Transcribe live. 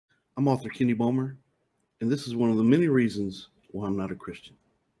I'm author Kenny Bomer, and this is one of the many reasons why I'm not a Christian.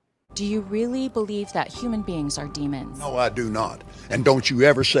 Do you really believe that human beings are demons? No, I do not. And don't you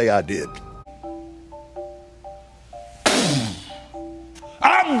ever say I did.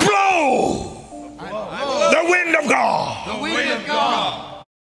 I blow the wind of God. The wind of God.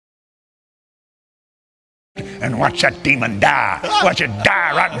 And watch that demon die. Watch it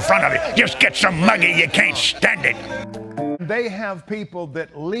die right in front of you. Just get so muggy you can't stand it. They have people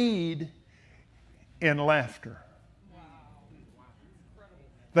that lead in laughter.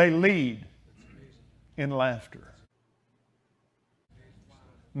 They lead in laughter.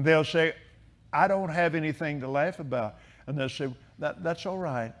 And they'll say, I don't have anything to laugh about. And they'll say, that's all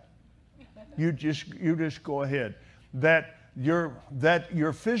right. You just go ahead. That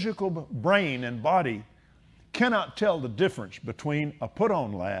your physical brain and body cannot tell the difference between a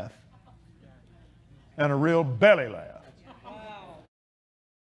put-on laugh and a real belly laugh.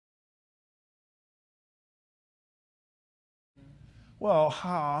 Well,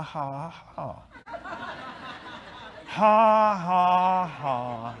 ha, ha, ha. Ha, ha,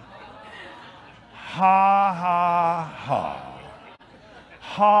 ha. Ha, ha, ha.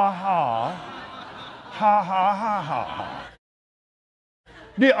 Ha, ha. Ha, ha, ha, ha.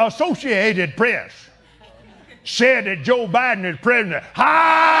 The Associated Press said that Joe Biden is president.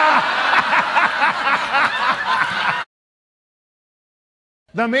 Ha!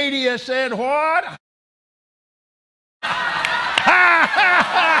 The media said what?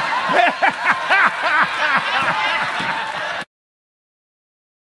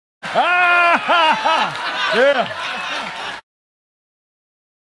 Yeah.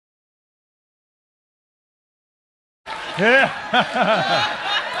 Yeah.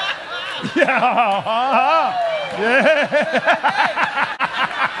 Yeah.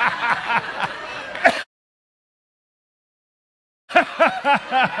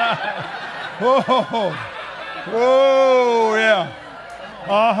 Whoa. Whoa, yeah.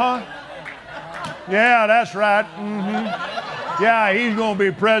 Uh-huh. Yeah, that's right. Mm-hmm. Yeah, he's going to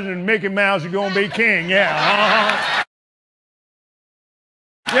be president. Mickey Mouse is going to be king. Yeah.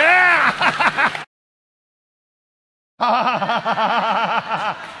 Uh-huh. Yeah.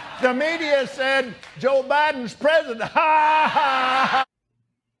 The media said Joe Biden's president. Ha ha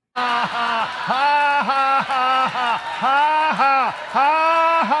ha ha ha ha ha ha ha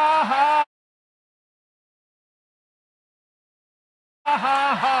ha ha. Ha ha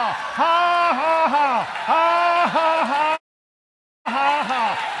ha ha ha ha ha ha ha. Ha ha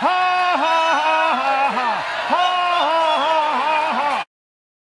ha ha ha ha.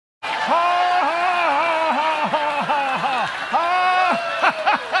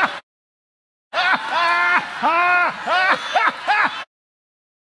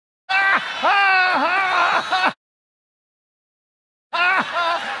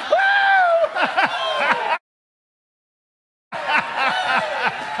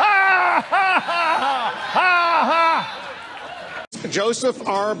 Joseph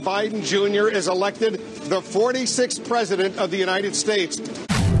R. Biden Jr. is elected the 46th President of the United States.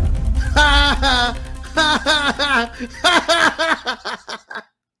 Ha ha ha ha ha ha.